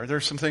together.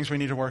 There's some things we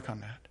need to work on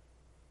that.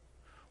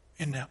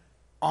 In the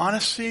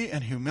honesty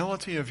and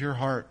humility of your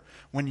heart,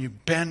 when you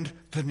bend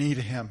the knee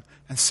to him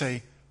and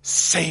say,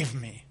 save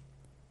me,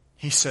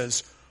 he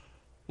says,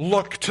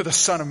 look to the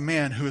Son of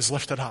Man who is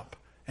lifted up,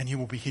 and you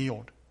will be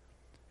healed.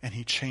 And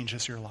he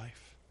changes your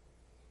life.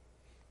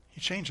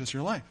 He changes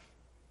your life.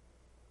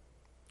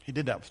 He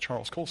did that with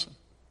Charles Colson.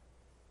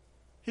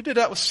 He did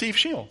that with Steve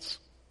Shields.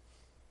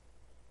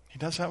 He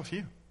does that with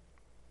you.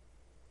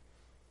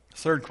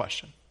 Third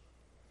question.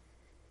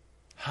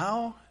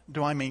 How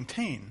do I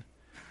maintain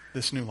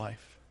this new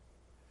life?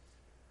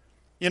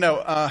 You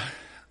know, I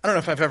don't know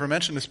if I've ever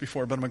mentioned this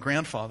before, but I'm a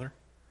grandfather.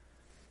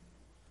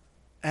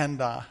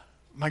 And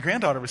my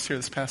granddaughter was here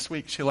this past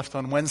week. She left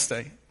on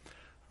Wednesday.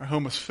 Our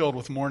home was filled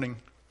with mourning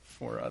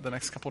for the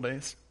next couple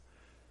days.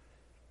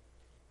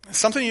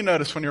 Something you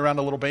notice when you're around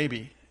a little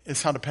baby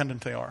is how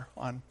dependent they are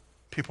on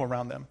people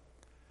around them.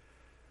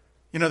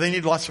 You know, they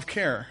need lots of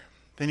care.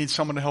 They need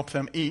someone to help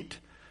them eat,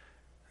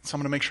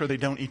 someone to make sure they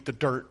don't eat the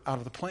dirt out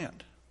of the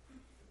plant.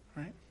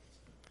 Right?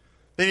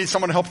 They need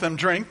someone to help them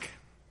drink,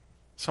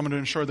 someone to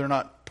ensure they're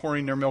not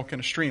pouring their milk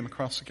in a stream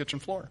across the kitchen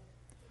floor.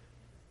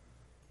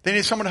 They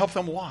need someone to help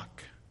them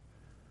walk,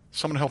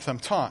 someone to help them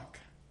talk.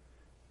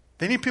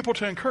 They need people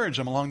to encourage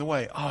them along the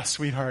way. Oh,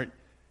 sweetheart,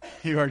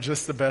 you are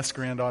just the best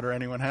granddaughter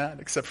anyone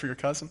had, except for your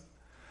cousin.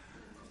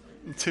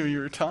 Until you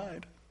were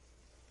tied.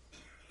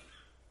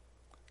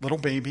 Little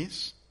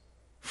babies,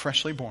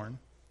 freshly born,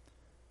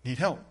 need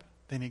help.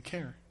 They need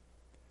care.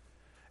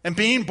 And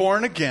being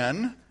born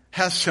again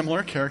has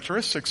similar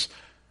characteristics.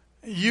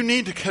 You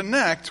need to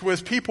connect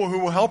with people who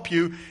will help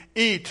you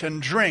eat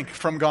and drink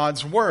from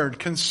God's Word,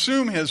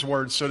 consume His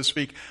Word, so to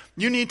speak.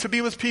 You need to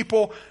be with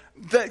people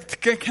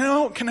that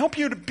can help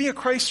you to be a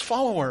Christ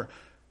follower,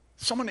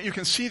 someone that you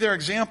can see their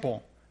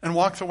example and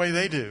walk the way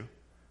they do.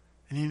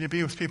 And you need to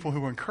be with people who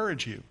will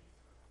encourage you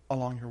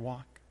along your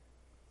walk.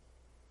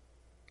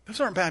 Those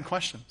aren't bad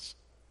questions.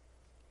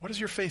 What does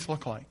your faith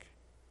look like?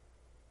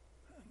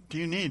 What do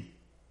you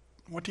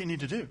need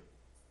to do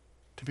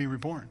to be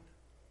reborn?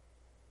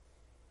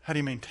 How do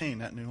you maintain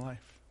that new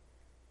life?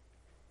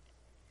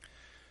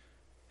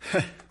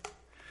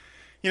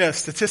 You know,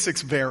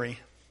 statistics vary.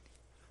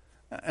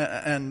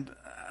 And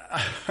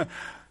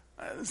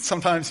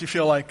sometimes you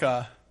feel like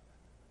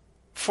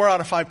 4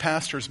 out of 5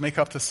 pastors make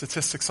up the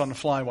statistics on the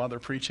fly while they're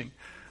preaching.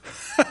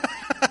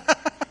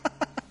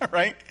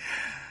 Right?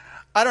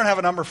 I don't have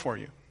a number for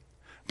you.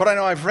 But I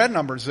know I've read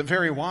numbers that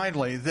vary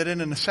widely that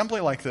in an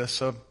assembly like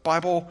this, in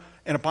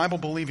a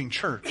Bible-believing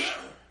church,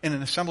 in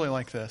an assembly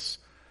like this,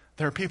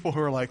 there are people who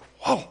are like,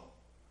 whoa,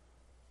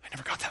 I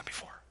never got that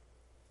before.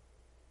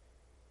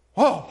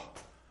 Whoa,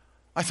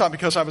 I thought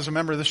because I was a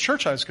member of this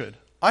church I was good.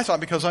 I thought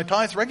because I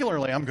tithe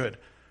regularly I'm good.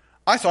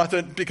 I thought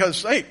that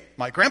because, hey,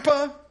 my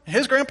grandpa,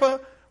 his grandpa,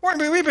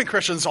 we've been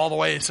Christians all the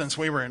way since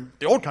we were in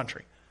the old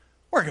country.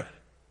 We're good.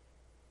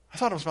 I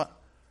thought it was about,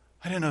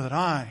 I didn't know that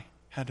I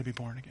had to be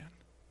born again.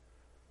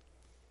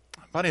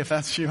 Buddy, if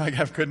that's you, I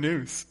have good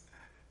news.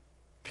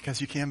 Because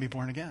you can be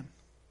born again.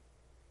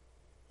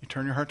 You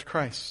turn your heart to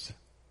Christ.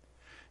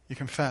 You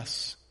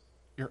confess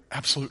your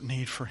absolute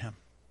need for him.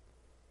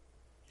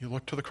 You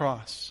look to the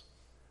cross.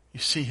 You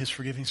see his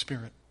forgiving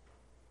spirit.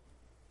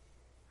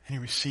 And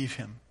you receive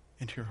him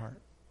into your heart.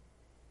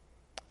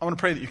 I want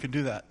to pray that you can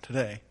do that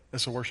today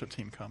as the worship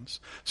team comes.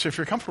 So if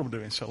you're comfortable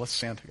doing so, let's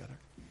stand together.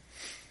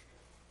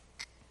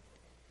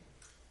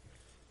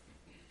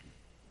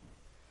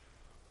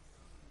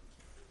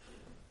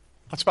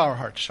 Let's bow our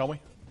hearts, shall we?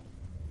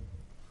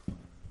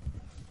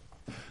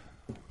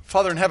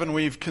 Father in heaven,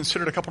 we've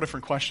considered a couple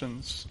different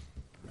questions.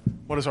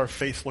 What does our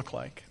faith look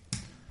like?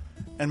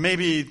 And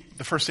maybe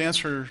the first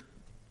answer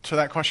to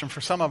that question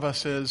for some of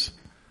us is,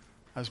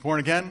 I was born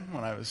again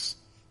when I was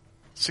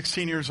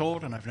 16 years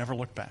old and I've never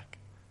looked back.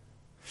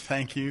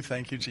 Thank you,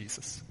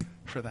 Jesus,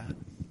 for that.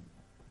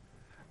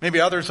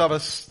 Maybe others of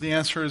us, the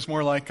answer is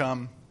more like,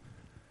 I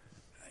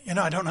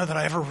don't know that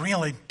I ever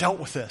really dealt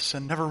with this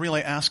and never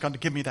really asked God to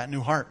give me that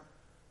new heart.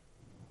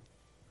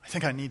 I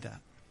think I need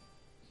that.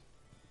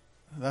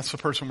 That's the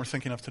person we're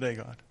thinking of today,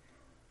 God.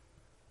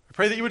 I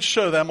pray that you would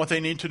show them what they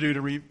need to do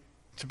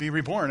to be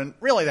reborn. And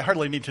really, they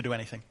hardly need to do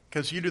anything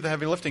because you do the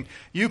heavy lifting.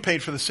 You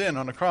paid for the sin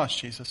on the cross,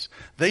 Jesus.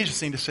 They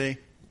just need to say,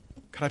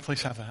 could I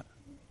please have that?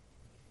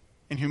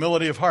 In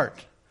humility of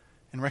heart,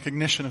 in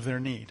recognition of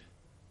their need.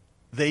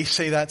 They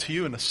say that to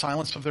you in the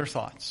silence of their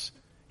thoughts.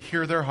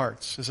 Hear their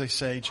hearts as they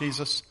say,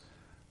 Jesus,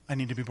 I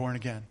need to be born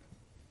again.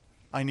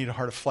 I need a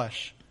heart of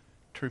flesh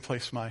to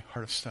replace my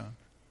heart of stone.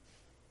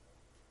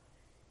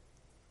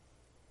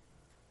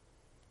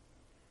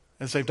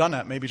 As they've done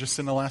that, maybe just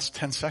in the last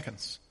 10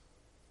 seconds,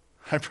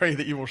 I pray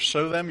that you will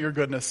show them your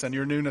goodness and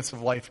your newness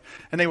of life.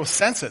 And they will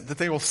sense it, that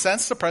they will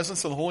sense the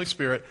presence of the Holy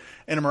Spirit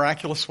in a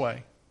miraculous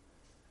way.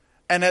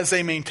 And as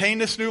they maintain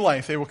this new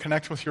life, they will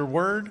connect with your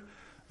word.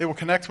 They will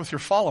connect with your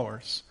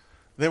followers.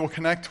 They will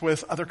connect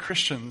with other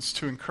Christians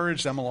to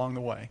encourage them along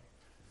the way.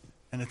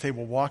 And that they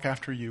will walk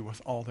after you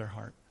with all their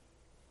heart.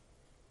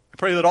 I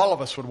pray that all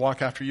of us would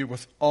walk after you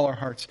with all our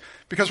hearts.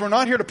 Because we're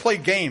not here to play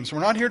games. We're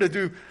not here to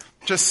do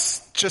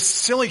just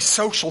silly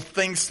social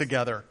things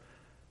together.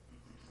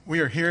 We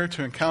are here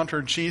to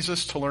encounter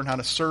Jesus, to learn how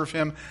to serve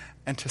him,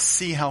 and to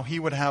see how he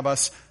would have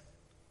us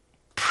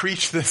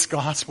preach this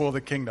gospel of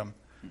the kingdom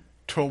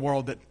to a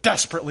world that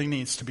desperately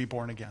needs to be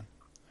born again.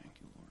 Thank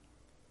you, Lord.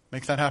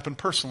 Make that happen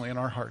personally in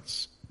our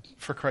hearts,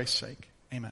 for Christ's sake.